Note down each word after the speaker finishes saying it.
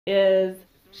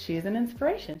she's an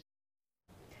inspiration.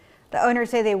 The owners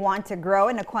say they want to grow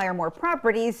and acquire more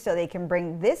properties so they can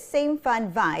bring this same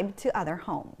fun vibe to other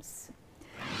homes.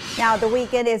 Now the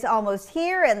weekend is almost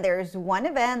here, and there's one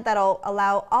event that'll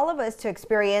allow all of us to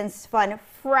experience fun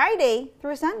Friday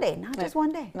through Sunday, not just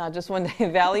one day. Not just one day.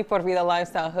 Valley por Vida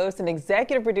lifestyle host and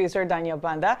executive producer Danielle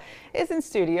Banda is in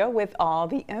studio with all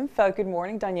the info. Good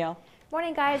morning, Danielle.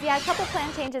 Morning, guys. Yeah, a couple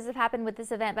plan changes have happened with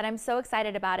this event, but I'm so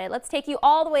excited about it. Let's take you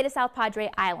all the way to South Padre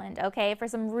Island, okay, for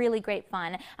some really great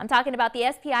fun. I'm talking about the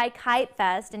SPI Kite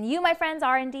Fest, and you, my friends,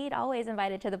 are indeed always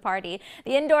invited to the party.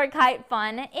 The indoor kite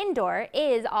fun, indoor,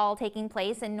 is all taking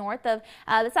place in north of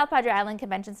the South Padre Island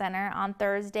Convention Center on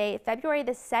Thursday, February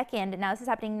the 2nd. Now, this is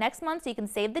happening next month, so you can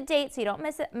save the date so you don't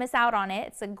miss out on it.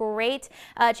 It's a great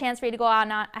chance for you to go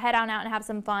head on out and have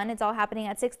some fun. It's all happening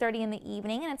at 6:30 in the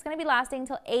evening, and it's going to be lasting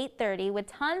until 8:30. With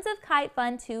tons of kite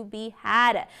fun to be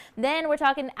had. Then we're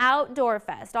talking Outdoor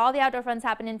Fest. All the outdoor fun's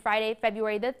happening Friday,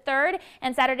 February the 3rd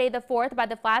and Saturday the 4th by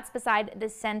the flats beside the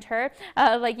center,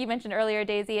 like you mentioned earlier,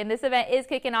 Daisy. And this event is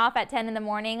kicking off at 10 in the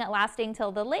morning, lasting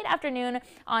till the late afternoon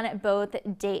on both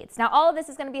dates. Now, all of this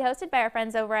is going to be hosted by our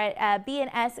friends over at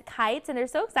B&S Kites, and they're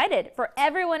so excited for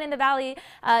everyone in the valley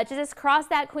to just cross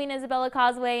that Queen Isabella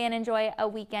Causeway and enjoy a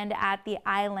weekend at the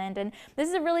island. And this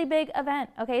is a really big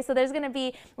event, okay? So there's going to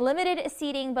be limited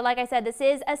seating, but like I said, this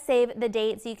is a save the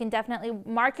date, so you can definitely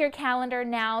mark your calendar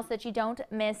now so that you don't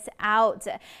miss out.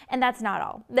 And that's not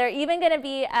all. They're even going to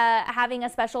be having a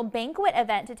special banquet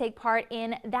event to take part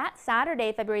in that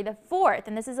Saturday, February the 4th.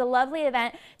 And this is a lovely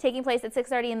event taking place at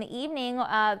 6:30 in the evening.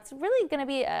 It's really going to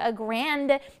be a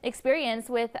grand experience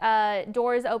with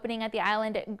doors opening at the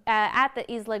island at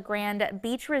the Isla Grande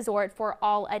Beach Resort for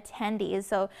all attendees.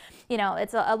 So, you know,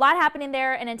 it's a lot happening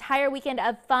there. An entire weekend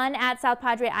of fun at South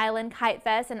Padre Island Kite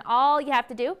Fest, and all you have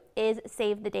to do is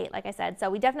save the date, like I said.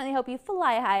 So we definitely hope you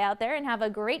fly high out there and have a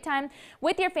great time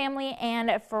with your family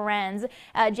and friends.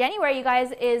 January, you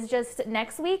guys, is just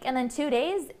next week and then 2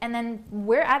 days, and then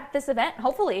we're at this event,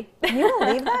 hopefully. Can you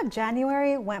believe that?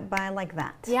 January went by like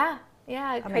that. Yeah.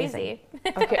 Yeah, crazy.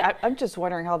 Okay, I'm just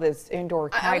wondering how this indoor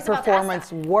kite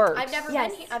performance works. I've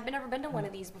never been to one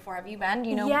of these before. Have you been? Do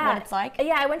you know what it's like?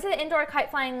 Yeah, I went to the indoor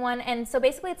kite flying one, and so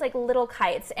basically it's like little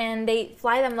kites, and they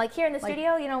fly them like here in the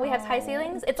studio. You know, we have high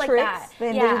ceilings. It's like that.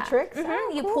 They do tricks.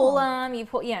 You pull them. You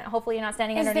pull. Yeah, hopefully you're not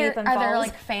standing underneath them. Are there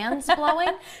like fans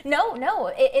blowing?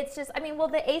 No. It's just. I mean, well,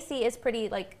 the AC is pretty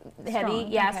like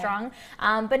heavy. Strong.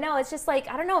 But no, it's just like,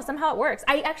 I don't know. Somehow it works.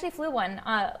 I actually flew one.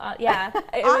 Yeah,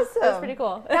 it was pretty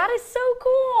cool. That is so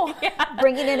cool. Yeah.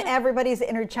 Bringing in everybody's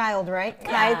inner child, right?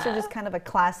 Kites are just kind of a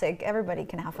classic. Everybody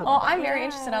can have fun. Oh, I'm very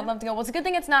interested. I'd love to go. Well, it's a good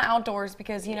thing it's not outdoors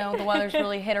because, you know, the weather's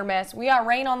really hit or miss. We got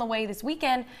rain on the way this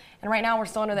weekend, and right now we're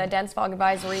still under that dense fog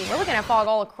advisory. We're looking at fog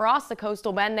all across the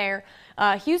coastal bend there.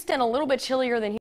 Houston, a little bit chillier than